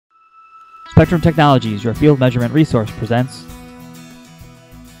Spectrum Technologies, your field measurement resource, presents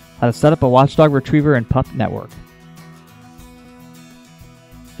how to set up a WatchDog Retriever and Pup network.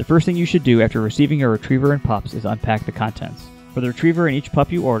 The first thing you should do after receiving your Retriever and Pups is unpack the contents. For the Retriever and each pup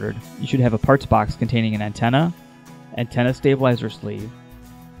you ordered, you should have a parts box containing an antenna stabilizer sleeve,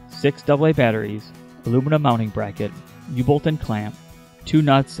 6 AA batteries, aluminum mounting bracket, U-bolt and clamp, 2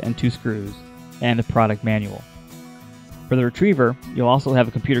 nuts and 2 screws, and a product manual. For the Retriever, you'll also have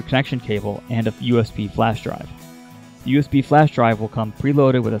a computer connection cable and a USB flash drive. The USB flash drive will come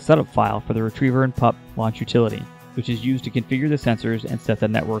preloaded with a setup file for the Retriever and Pup launch utility, which is used to configure the sensors and set the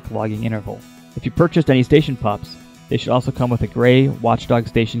network logging interval. If you purchased any station pups, they should also come with a gray WatchDog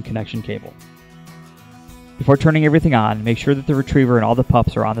station connection cable. Before turning everything on, make sure that the Retriever and all the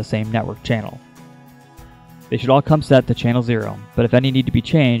pups are on the same network channel. They should all come set to channel 0, but if any need to be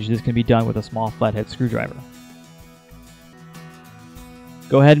changed, this can be done with a small flathead screwdriver.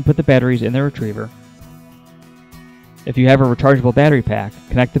 Go ahead and put the batteries in the Retriever. If you have a rechargeable battery pack,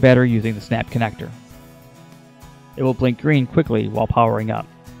 connect the battery using the snap connector. It will blink green quickly while powering up.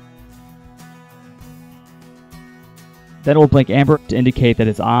 Then it will blink amber to indicate that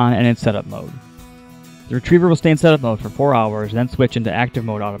it's on and in setup mode. The Retriever will stay in setup mode for 4 hours, then switch into active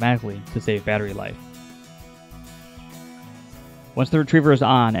mode automatically to save battery life. Once the Retriever is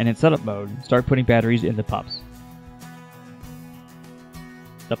on and in setup mode, start putting batteries in the pups.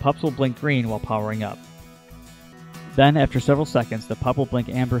 The pups will blink green while powering up. Then, after several seconds, the pup will blink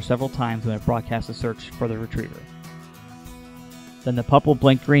amber several times when it broadcasts a search for the Retriever. Then the pup will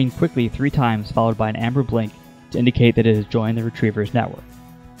blink green quickly 3 times, followed by an amber blink to indicate that it has joined the Retriever's network.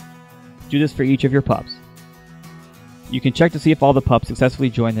 Do this for each of your pups. You can check to see if all the pups successfully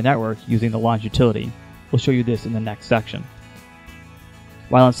join the network using the launch utility. We'll show you this in the next section.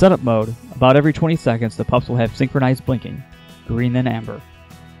 While in setup mode, about every 20 seconds the pups will have synchronized blinking, green then amber,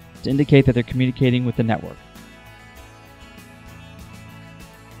 to indicate that they're communicating with the network.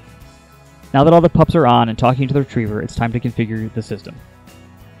 Now that all the pups are on and talking to the Retriever, it's time to configure the system.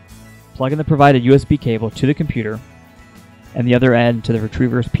 Plug in the provided USB cable to the computer and the other end to the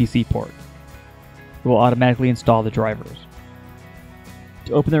Retriever's PC port. It will automatically install the drivers.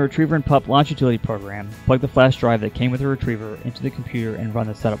 To open the Retriever and Pup launch utility program, plug the flash drive that came with the Retriever into the computer and run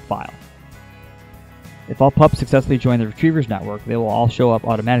the setup file. If all pups successfully join the Retriever's network, they will all show up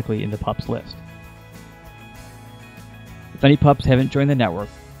automatically in the pups list. If any pups haven't joined the network,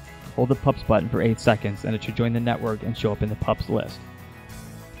 hold the pups button for 8 seconds and it should join the network and show up in the pups list.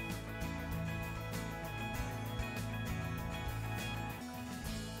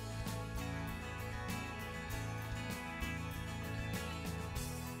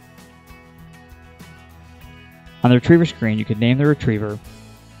 On the Retriever screen, you can name the Retriever,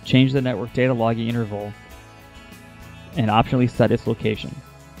 change the network data logging interval, and optionally set its location.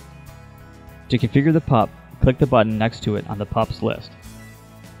 To configure the pup, click the button next to it on the pups list.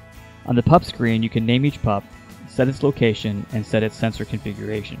 On the pup screen, you can name each pup, set its location, and set its sensor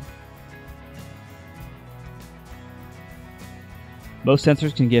configuration. Most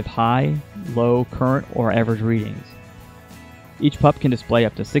sensors can give high, low, current, or average readings. Each pup can display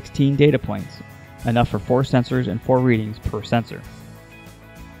up to 16 data points, enough for 4 sensors and 4 readings per sensor.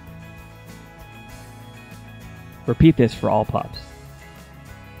 Repeat this for all pups.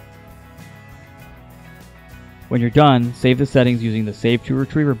 When you're done, save the settings using the Save to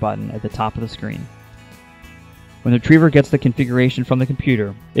Retriever button at the top of the screen. When the Retriever gets the configuration from the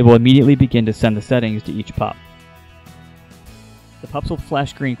computer, it will immediately begin to send the settings to each pup. The pups will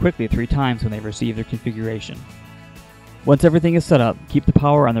flash green quickly 3 times when they receive their configuration. Once everything is set up, keep the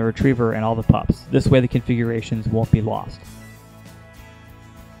power on the Retriever and all the pups. This way the configurations won't be lost.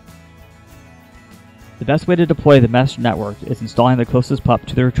 The best way to deploy the mesh network is installing the closest pup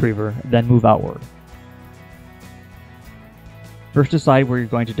to the Retriever, then move outward. First decide where you're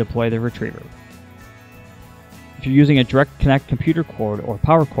going to deploy the Retriever. If you're using a direct connect computer cord or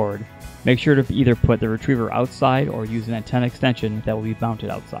power cord, make sure to either put the Retriever outside or use an antenna extension that will be mounted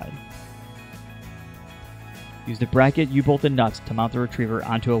outside. Use the bracket, U-bolt, and nuts to mount the Retriever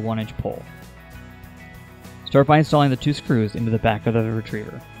onto a 1-inch pole. Start by installing the 2 screws into the back of the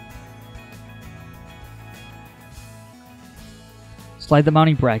Retriever. Slide the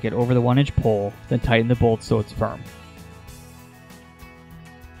mounting bracket over the 1-inch pole, then tighten the bolt so it's firm.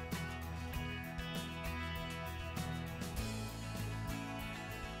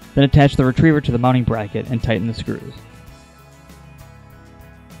 Then attach the Retriever to the mounting bracket and tighten the screws.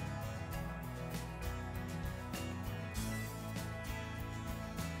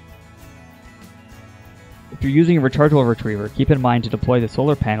 If you're using a rechargeable Retriever, keep in mind to deploy the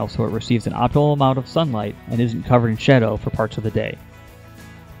solar panel so it receives an optimal amount of sunlight and isn't covered in shadow for parts of the day.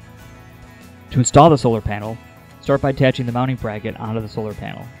 To install the solar panel, start by attaching the mounting bracket onto the solar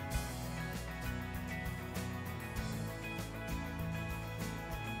panel.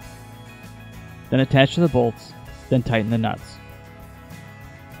 Then attach to the bolts, then tighten the nuts.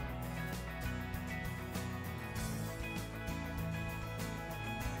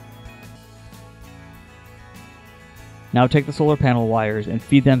 Now take the solar panel wires and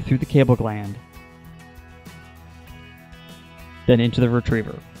feed them through the cable gland, then into the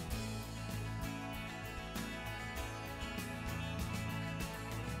retriever.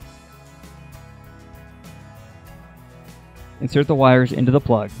 Insert the wires into the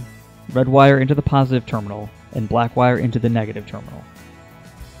plug, red wire into the positive terminal, and black wire into the negative terminal.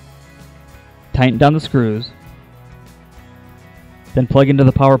 Tighten down the screws, then plug into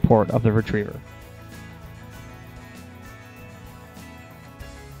the power port of the retriever.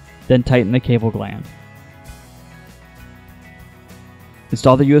 Then tighten the cable gland.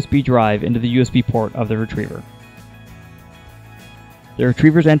 Install the USB drive into the USB port of the retriever. The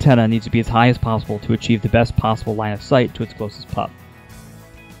retriever's antenna needs to be as high as possible to achieve the best possible line of sight to its closest pup.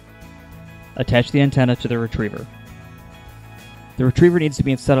 Attach the antenna to the retriever. The retriever needs to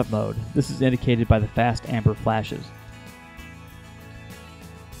be in setup mode. This is indicated by the fast amber flashes.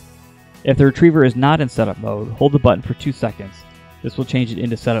 If the retriever is not in setup mode, hold the button for 2 seconds. This will change it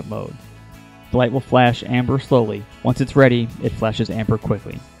into setup mode. The light will flash amber slowly. Once it's ready, it flashes amber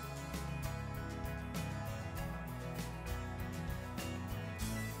quickly.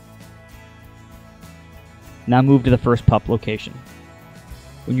 Now move to the first pup location.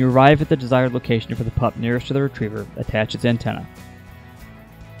 When you arrive at the desired location for the pup nearest to the retriever, attach its antenna.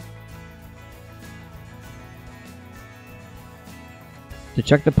 To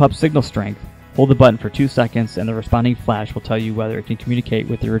check the pup's signal strength, hold the button for 2 seconds and the responding flash will tell you whether it can communicate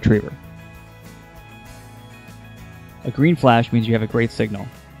with the retriever. A green flash means you have a great signal.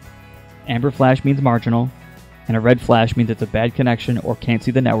 Amber flash means marginal, and a red flash means it's a bad connection or can't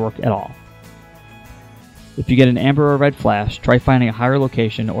see the network at all. If you get an amber or red flash, try finding a higher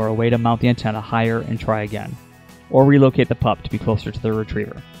location or a way to mount the antenna higher and try again, or relocate the pup to be closer to the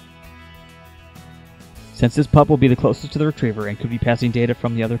retriever. Since this pup will be the closest to the retriever and could be passing data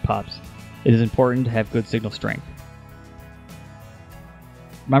from the other pups, it is important to have good signal strength.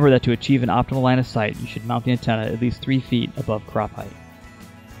 Remember that to achieve an optimal line of sight, you should mount the antenna at least 3 feet above crop height.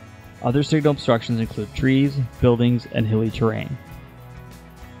 Other signal obstructions include trees, buildings, and hilly terrain.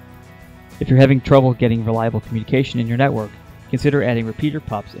 If you're having trouble getting reliable communication in your network, consider adding repeater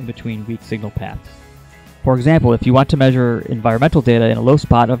pups in between weak signal paths. For example, if you want to measure environmental data in a low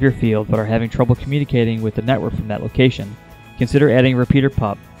spot of your field but are having trouble communicating with the network from that location, consider adding a repeater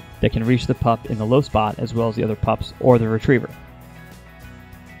pup that can reach the pup in the low spot as well as the other pups or the retriever.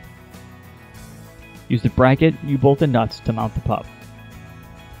 Use the bracket, U-bolt, and nuts to mount the pup.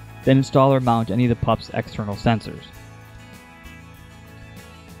 Then install or mount any of the pup's external sensors.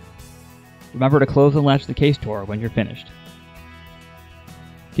 Remember to close and latch the case door when you're finished.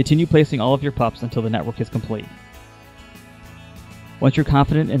 Continue placing all of your pups until the network is complete. Once you're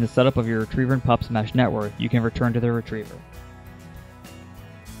confident in the setup of your retriever and pup's mesh network, you can return to the retriever.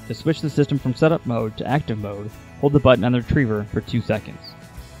 To switch the system from setup mode to active mode, hold the button on the retriever for 2 seconds.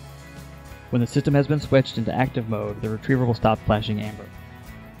 When the system has been switched into active mode, the retriever will stop flashing amber.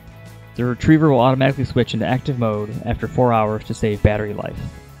 The retriever will automatically switch into active mode after 4 hours to save battery life.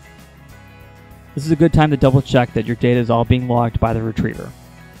 This is a good time to double check that your data is all being logged by the retriever.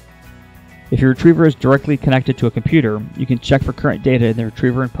 If your retriever is directly connected to a computer, you can check for current data in the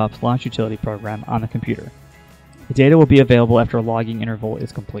Retriever and Pup's Launch Utility program on the computer. The data will be available after a logging interval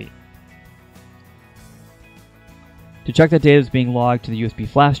is complete. To check that data is being logged to the USB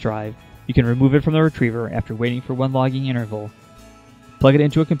flash drive, you can remove it from the retriever after waiting for one logging interval, plug it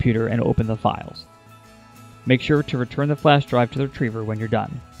into a computer, and open the files. Make sure to return the flash drive to the retriever when you're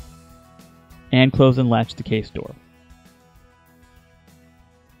done. And close and latch the case door.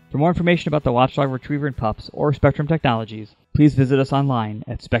 For more information about the WatchDog Retriever and Pups or Spectrum Technologies, please visit us online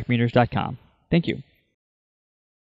at specmeters.com. Thank you.